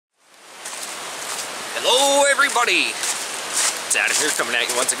everybody? It's Adam here coming at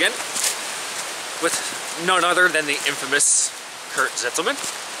you once again with none other than the infamous Kurt Zitzelman.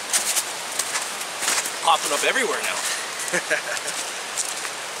 Popping up everywhere now.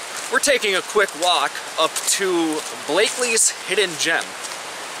 We're taking a quick walk up to Blakelys Hidden Gem,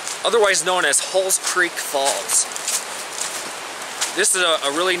 otherwise known as Hulls Creek Falls. This is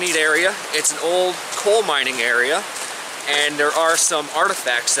a really neat area. It's an old coal mining area, and there are some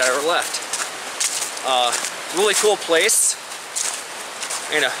artifacts that are left. Really cool place.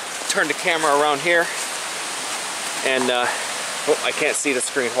 I'm gonna turn the camera around here, and oh, I can't see the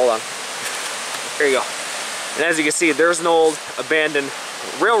screen. Hold on. There you go. And as you can see, there's an old abandoned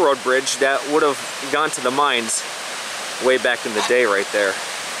railroad bridge that would have gone to the mines way back in the day right there.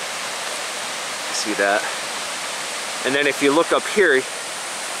 You see that? And then if you look up here,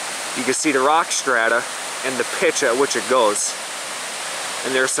 you can see the rock strata and the pitch at which it goes.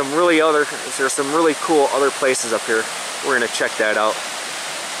 And there's some really cool other places up here. We're gonna check that out.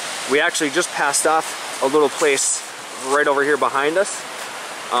 We actually just passed off a little place right over here behind us.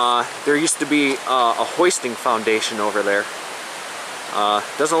 There used to be a hoisting foundation over there.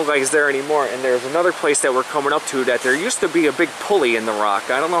 Doesn't look like it's there anymore. And there's another place that we're coming up to that there used to be a big pulley in the rock.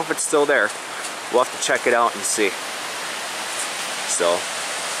 I don't know if it's still there. We'll have to check it out and see. So,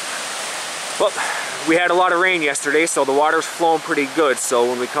 well, we had a lot of rain yesterday, so the water's flowing pretty good. So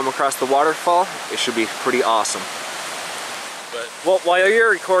when we come across the waterfall, it should be pretty awesome. But well, while you're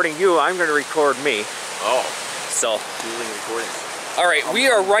recording you, I'm going to record me. oh, So, dueling recording. all right, we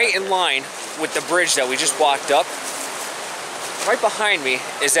are right in line with the bridge that we just walked up. Right behind me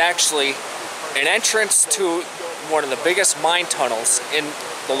is actually an entrance to one of the biggest mine tunnels in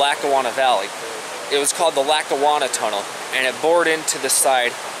the Lackawanna Valley. It was called the Lackawanna Tunnel, and it bored into the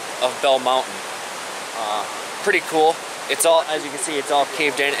side of Bell Mountain. Pretty cool. It's all, as you can see, it's all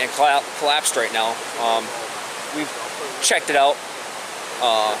caved in and collapsed right now. We've checked it out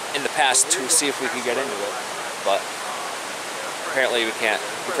in the past to see if we could get into it, but apparently we can't.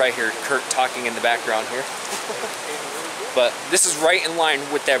 You probably hear Kurt talking in the background here. But this is right in line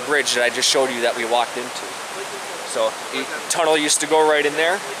with that bridge that I just showed you that we walked into. So the tunnel used to go right in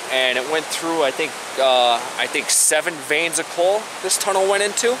there, and it went through I think 7 veins of coal this tunnel went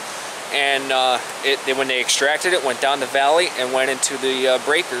into, and when they extracted it, went down the valley and went into the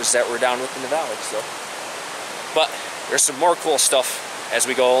breakers that were down within the valley. So, but there's some more cool stuff as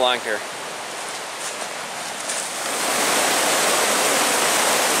we go along here.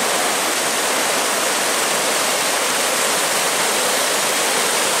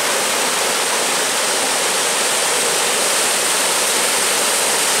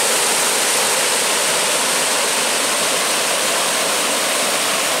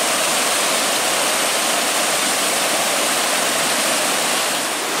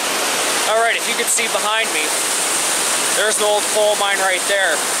 Alright, if you can see behind me, there's an old coal mine right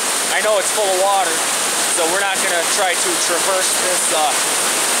there. I know it's full of water, so we're not going to try to traverse this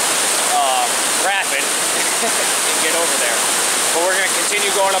rapid and get over there. But we're going to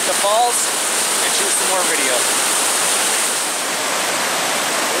continue going up the falls and shoot some more video.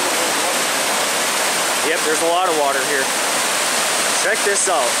 Yep, there's a lot of water here. Check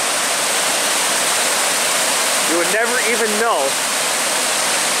this out. You would never even know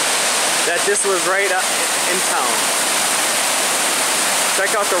that this was right in town.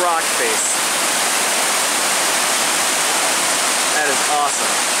 Check out the rock face. That is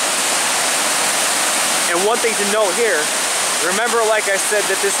awesome. And one thing to note here, remember like I said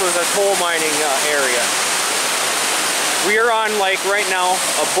that this was a coal mining area. We are on, like right now,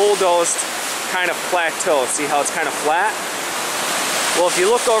 a bulldozed kind of plateau. See how it's kind of flat? Well, if you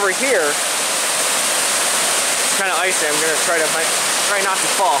look over here, it's kind of icy. I'm gonna try not to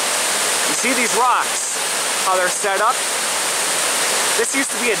fall. You see these rocks, how they're set up? This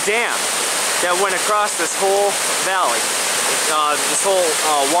used to be a dam that went across this whole valley, this whole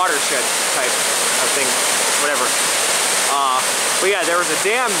watershed type of thing, whatever. But yeah, there was a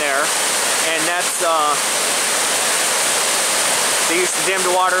dam there, and that's, they used to dam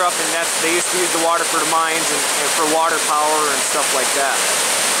the water up, and they used to use the water for the mines and for water power and stuff like that.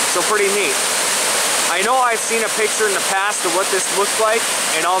 So pretty neat. I know I've seen a picture in the past of what this looked like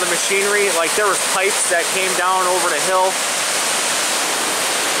and all the machinery. Like there was pipes that came down over the hill.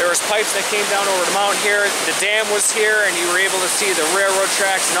 There was pipes that came down over the mountain here. The dam was here, and you were able to see the railroad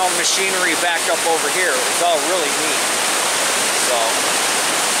tracks and all the machinery backed up over here. It was all really neat. So,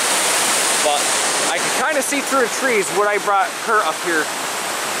 but I can kind of see through the trees what I brought Kurt up here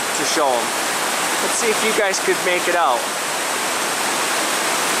to show him. Let's see if you guys could make it out.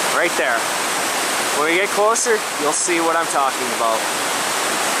 Right there. When we get closer, you'll see what I'm talking about.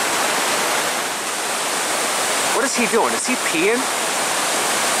 is he doing? Is he peeing?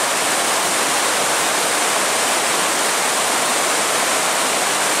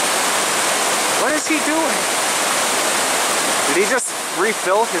 What is he doing? Did he just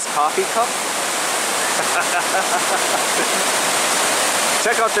refill his coffee cup?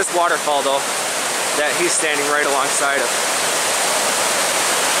 Check out this waterfall though, that he's standing right alongside of.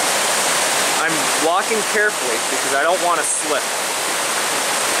 I'm walking carefully because I don't want to slip.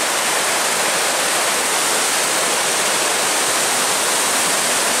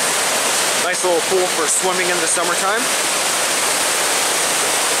 Nice little pool for swimming in the summertime.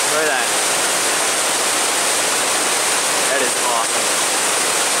 Look at that. That is awesome.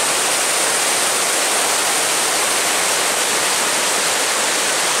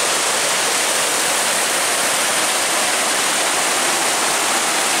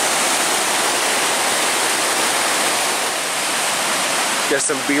 Get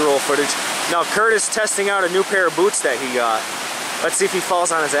some B-roll footage. Now Kurt is testing out a new pair of boots that he got. Let's see if he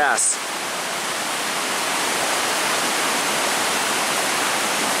falls on his ass.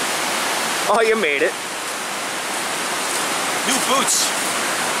 Oh, you made it. New boots.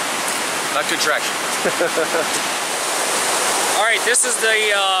 Not good traction. Alright, this is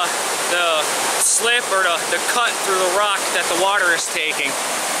the slip or the cut through the rock that the water is taking.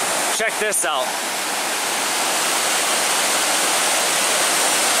 Check this out.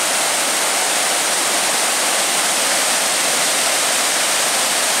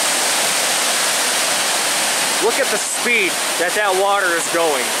 Look at the speed that water is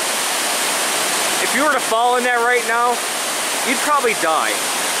going. If you were to fall in that right now, you'd probably die.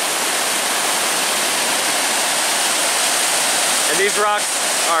 And these rocks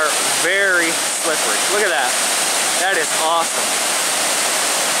are very slippery. Look at that. That is awesome.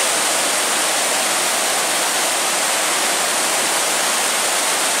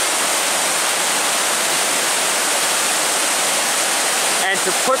 And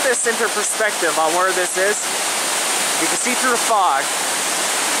to put this into perspective on where this is, you can see through the fog.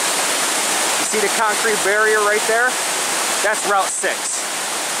 You see the concrete barrier right there? That's Route 6.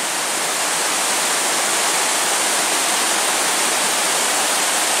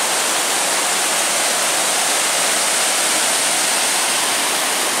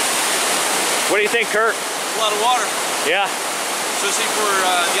 What do you think, Kurt? A lot of water. Yeah. Especially for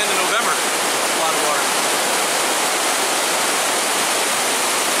the end of November. A lot of water.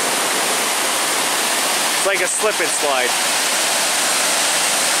 It's like a slip and slide.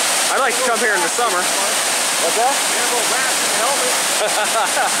 I like to come here in the summer. What's that?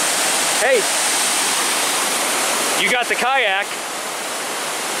 Hey, you got the kayak.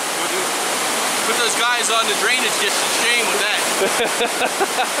 Put those guys on the drainage ditch to shame with that.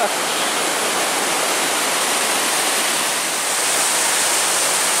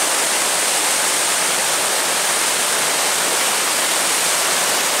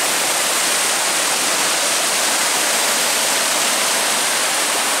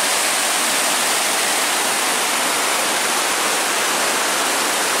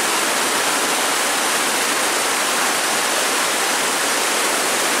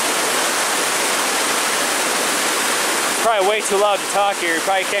 Probably way too loud to talk here. You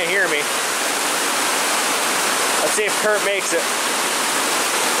probably can't hear me. Let's see if Kurt makes it.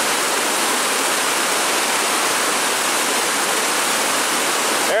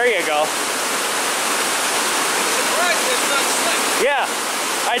 There you go. Surprised it's not slick. Yeah,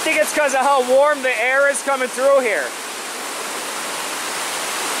 I think it's because of how warm the air is coming through here.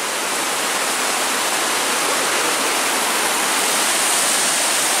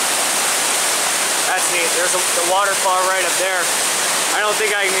 That's neat. There's the waterfall right up there. I don't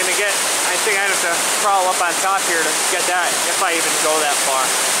think I'm gonna get, I think I have to crawl up on top here to get that, if I even go that far.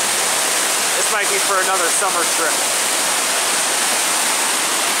 This might be for another summer trip.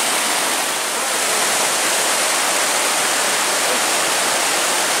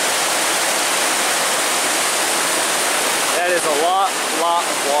 That is a lot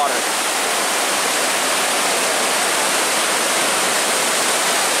of water.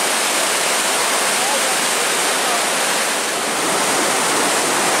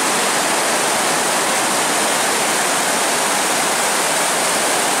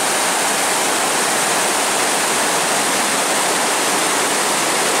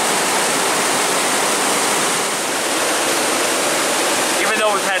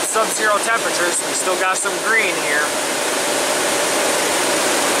 We've had sub-zero temperatures, we still got some green here.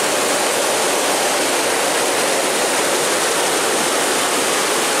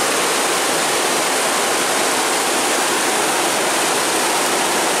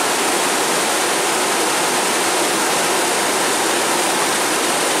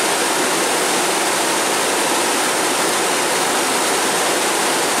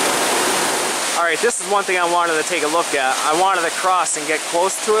 Alright, this is one thing I wanted to take a look at. I wanted to cross and get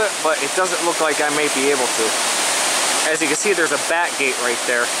close to it, but it doesn't look like I may be able to. As you can see, there's a bat gate right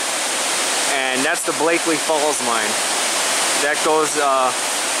there. And that's the Blakelys Falls mine. That goes,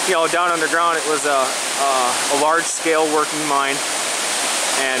 you know, down underground. It was a large-scale working mine.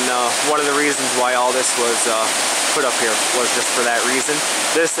 And one of the reasons why all this was put up here was just for that reason.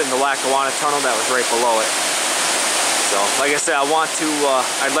 This and the Lackawanna Tunnel that was right below it. So, like I said, I'd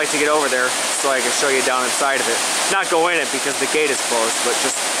like to get over there so I can show you down inside of it. Not go in it because the gate is closed, but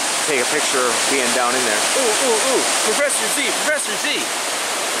just take a picture of being down in there. Ooh, Professor Z,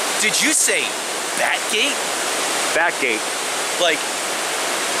 did you say Batgate? Batgate. Like,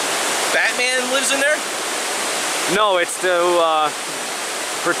 Batman lives in there? No, it's to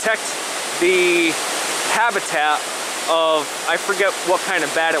protect the habitat of, I forget what kind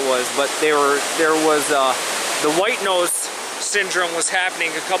of bat it was, but there was the white nose syndrome was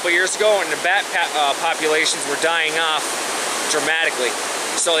happening a couple years ago, and the bat populations were dying off dramatically.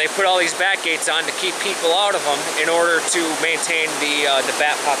 So they put all these bat gates on to keep people out of them in order to maintain the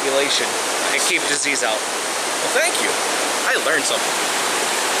bat population and keep disease out. Well, thank you. I learned something.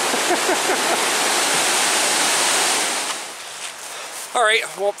 All right,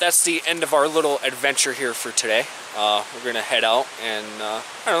 well, that's the end of our little adventure here for today. We're gonna head out and, I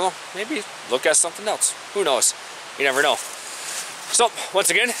don't know, maybe look at something else. Who knows? You never know. So, once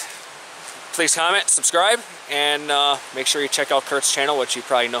again, please comment, subscribe, and make sure you check out Kurt's channel, which you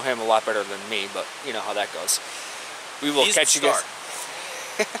probably know him a lot better than me, but you know how that goes. We will catch you guys.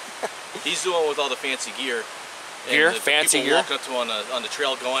 He's the one with all the fancy gear. Fancy gear? Walk up to him on the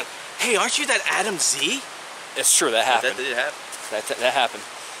trail going, hey, aren't you that Adam Z? It's true, that happened. That did happen. That happened.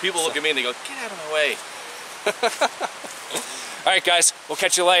 People look at me and they go, get out of my way. Alright guys, we'll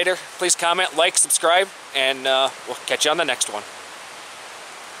catch you later. Please comment, like, subscribe, and we'll catch you on the next one.